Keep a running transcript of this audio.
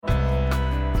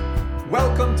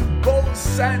Welcome to Bo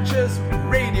Sanchez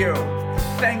Radio.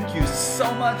 Thank you so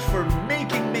much for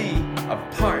making me a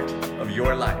part of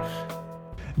your life.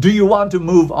 Do you want to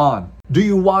move on? Do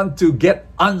you want to get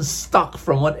unstuck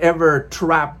from whatever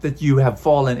trap that you have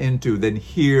fallen into? Then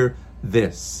hear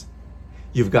this.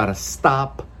 You've got to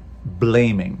stop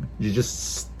blaming. You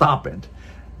just stop it.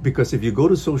 Because if you go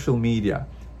to social media,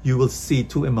 you will see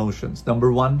two emotions.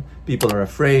 Number one, people are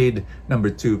afraid. Number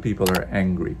two, people are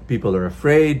angry. People are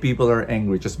afraid, people are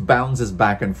angry. Just bounces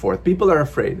back and forth. People are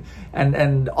afraid.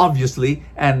 And obviously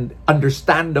and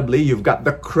understandably, you've got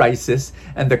the crisis,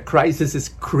 and the crisis is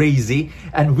crazy.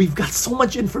 And we've got so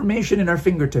much information in our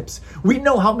fingertips. We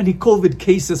know how many COVID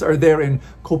cases are there in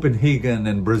Copenhagen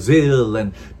and Brazil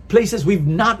and places we've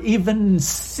not even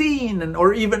seen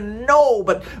or even know,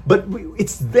 but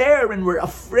it's there and we're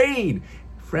afraid.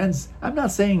 Friends, I'm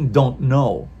not saying don't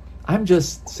know. I'm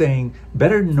just saying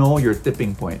better know your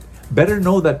tipping point. Better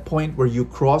know that point where you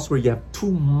cross, where you have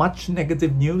too much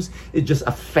negative news. It just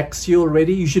affects you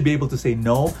already. You should be able to say,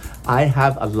 no, I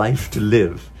have a life to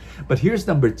live. But here's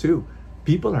number two.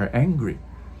 People are angry.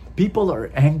 People are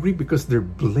angry because they're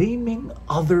blaming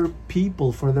other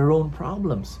people for their own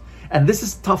problems. And this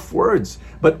is tough words,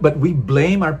 but we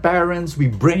blame our parents, we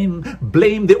blame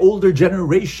the older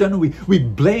generation, we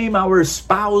blame our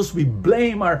spouse, we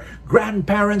blame our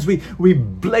grandparents, we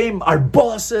blame our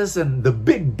bosses and the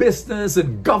big business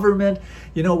and government.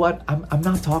 You know what? I'm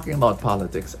not talking about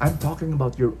politics. I'm talking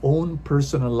about your own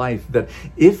personal life, that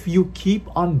if you keep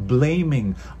on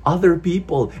blaming other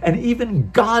people and even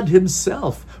God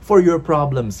Himself for your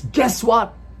problems, guess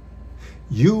what?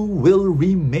 You will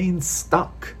remain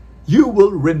stuck. You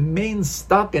will remain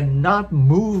stuck and not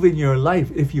move in your life.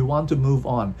 If you want to move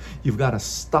on, you've got to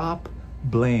stop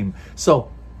blame. So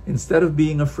instead of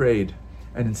being afraid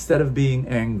and instead of being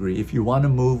angry, if you want to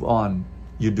move on,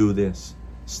 you do this.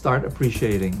 Start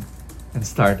appreciating and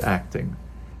start acting.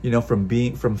 You know,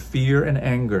 from fear and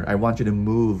anger, I want you to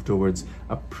move towards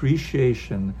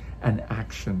appreciation and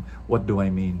action. What do I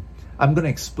mean? I'm going to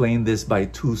explain this by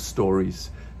two stories.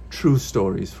 True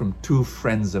stories from two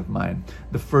friends of mine.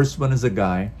 The first one is a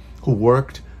guy who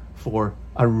worked for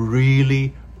a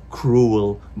really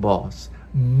cruel boss,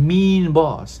 mean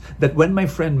boss, that when my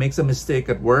friend makes a mistake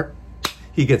at work,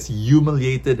 he gets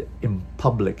humiliated in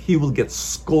public. He will get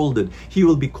scolded. He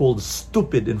will be called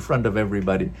stupid in front of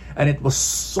everybody. And it was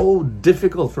so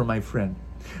difficult for my friend.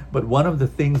 But one of the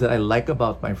things that I like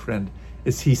about my friend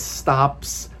is he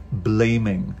stops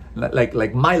blaming,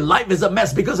 like my life is a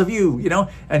mess because of you, you know.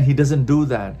 And he doesn't do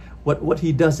that. What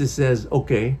he does is says,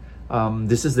 okay,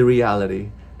 this is the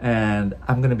reality, and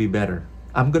I'm gonna be better.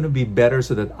 I'm gonna be better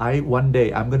so that one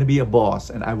day I'm gonna be a boss,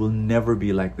 and I will never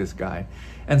be like this guy.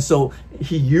 And so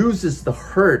he uses the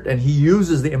hurt, and he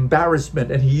uses the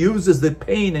embarrassment, and he uses the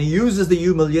pain, and he uses the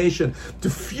humiliation to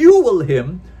fuel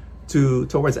him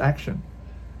towards action.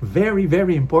 Very,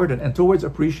 very important. And towards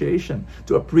appreciation,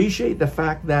 to appreciate the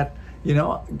fact that, you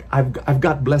know, I've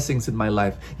got blessings in my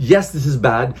life. Yes, this is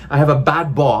bad. I have a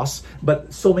bad boss,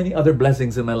 but so many other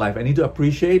blessings in my life. I need to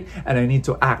appreciate and I need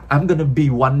to act. I'm going to be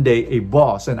one day a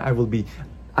boss, and I will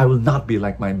not be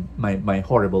like my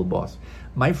horrible boss.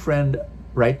 My friend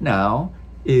right now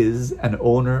is an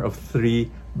owner of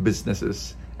 3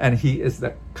 businesses, and he is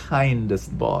the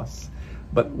kindest boss.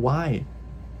 But why?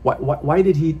 Why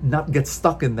did he not get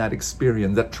stuck in that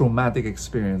experience, that traumatic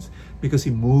experience? Because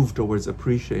he moved towards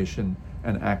appreciation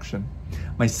and action.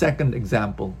 My second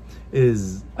example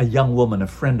is a young woman, a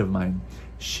friend of mine.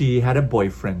 She had a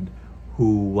boyfriend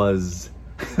who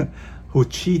who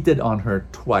cheated on her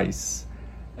twice,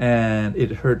 and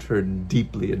it hurt her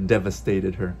deeply. It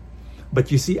devastated her. But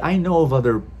you see, I know of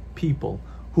other people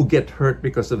who get hurt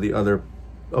because of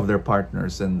their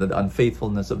partners and the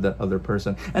unfaithfulness of that other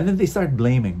person, and then they start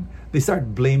blaming,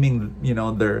 you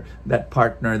know, that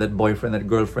partner, that boyfriend, that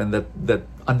girlfriend, that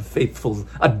unfaithful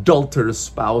adulterous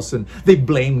spouse, and they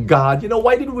blame God. You know,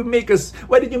 why did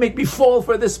you make me fall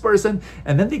for this person?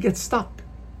 And then they get stuck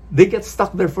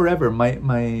there forever.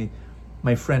 My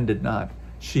friend did not.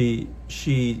 She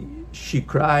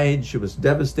cried, she was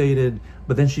devastated,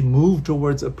 but then she moved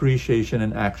towards appreciation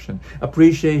and action.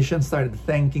 Appreciation, started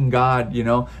thanking God, you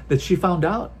know, that she found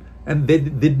out, and they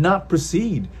did not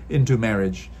proceed into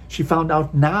marriage. She found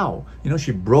out now, you know,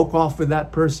 she broke off with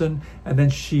that person, and then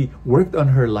she worked on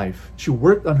her life. She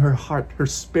worked on her heart, her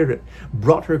spirit,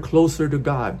 brought her closer to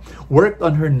God, worked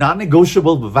on her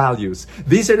non-negotiable values.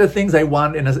 These are the things I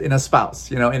want in a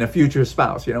spouse, you know, in a future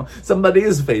spouse, you know. Somebody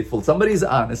is faithful, somebody is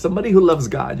honest, somebody who loves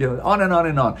God, you know, on and on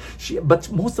and on.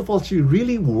 But most of all, she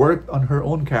really worked on her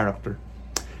own character.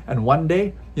 And one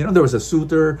day, there was a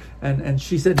suitor, and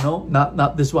she said, no,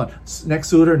 not this one. Next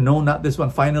suitor, no, not this one.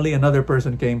 Finally, another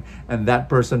person came, and that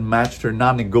person matched her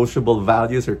non-negotiable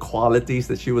values, her qualities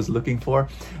that she was looking for.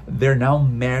 They're now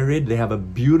married. They have a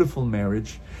beautiful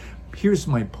marriage. Here's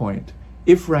my point.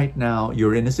 If right now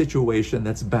you're in a situation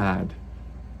that's bad,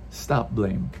 stop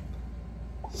blame.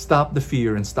 Stop the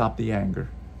fear and stop the anger.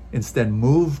 Instead,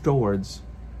 move towards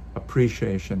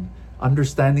appreciation,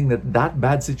 understanding that that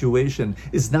bad situation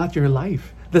is not your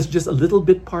life. That's just a little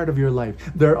bit part of your life.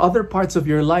 There are other parts of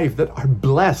your life that are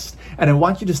blessed, and I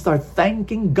want you to start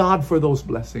thanking God for those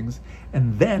blessings.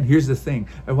 And then, here's the thing,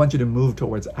 I want you to move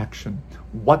towards action.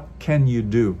 What can you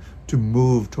do to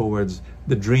move towards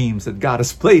the dreams that God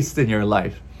has placed in your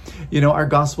life? Our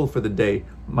gospel for the day,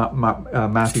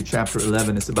 Matthew chapter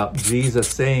 11, is about Jesus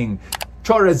saying,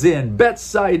 Chorazin,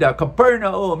 Bethsaida,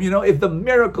 Capernaum, if the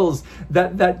miracles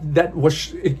that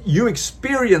was you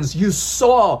experienced, you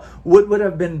saw, would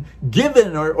have been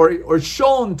given or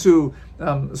shown to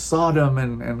Sodom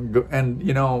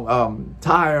and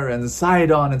Tyre and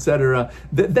Sidon, etc.,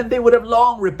 then they would have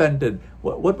long repented.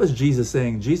 What was Jesus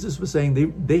saying? Jesus was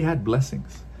saying they had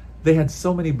blessings. They had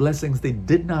so many blessings, they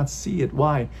did not see it.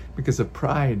 Why? Because of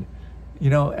pride.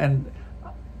 And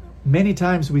many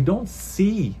times we don't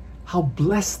see how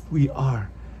blessed we are.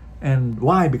 And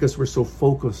why? Because we're so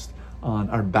focused on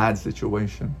our bad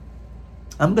situation.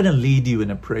 I'm going to lead you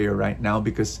in a prayer right now,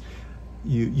 because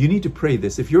you need to pray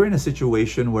this. If you're in a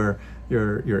situation where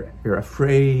you're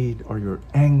afraid or you're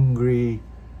angry,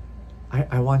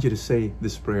 I want you to say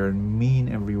this prayer and mean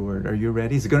every word. Are you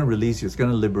ready? It's going to release you. It's going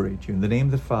to liberate you. In the name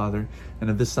of the Father, and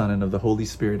of the Son, and of the Holy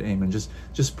Spirit. Amen.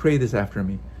 Just pray this after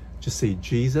me. Just say,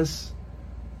 Jesus,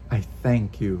 I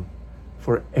thank you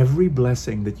for every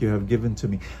blessing that you have given to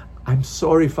me. I'm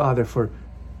sorry, Father, for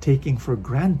taking for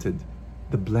granted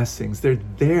the blessings. They're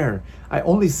there. I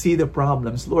only see the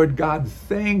problems. Lord God,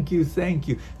 thank you.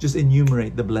 Just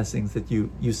enumerate the blessings that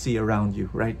you see around you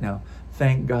right now.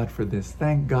 Thank God for this.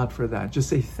 Thank God for that. Just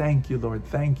say, thank you, Lord.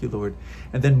 Thank you, Lord.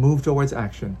 And then move towards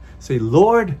action. Say,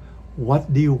 Lord,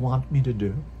 what do you want me to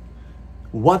do?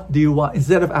 What do you want?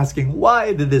 Instead of asking,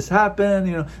 why did this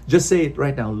happen? Just say it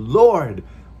right now. Lord,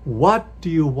 what do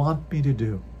you want me to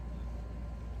do?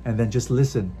 And then just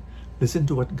listen. Listen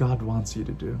to what God wants you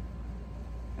to do.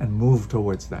 And move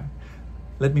towards that.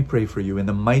 Let me pray for you. In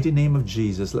the mighty name of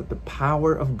Jesus, let the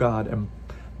power of God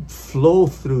flow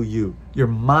through you. Your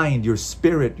mind, your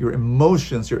spirit, your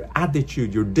emotions, your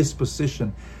attitude, your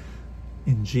disposition.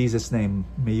 In Jesus' name,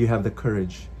 may you have the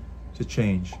courage to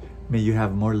change. May you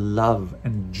have more love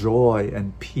and joy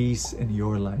and peace in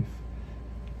your life.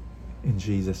 In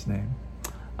Jesus' name.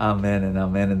 Amen and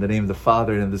amen. In the name of the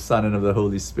Father, and of the Son, and of the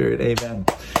Holy Spirit. Amen.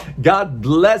 God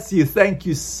bless you. Thank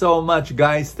you so much,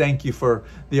 guys. Thank you for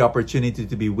the opportunity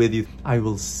to be with you. I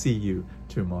will see you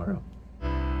tomorrow.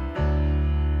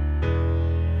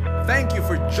 Thank you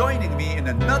for joining me in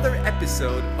another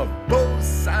episode of Bo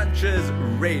Sanchez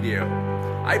Radio.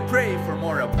 I pray for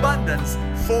more abundance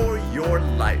for your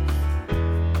life.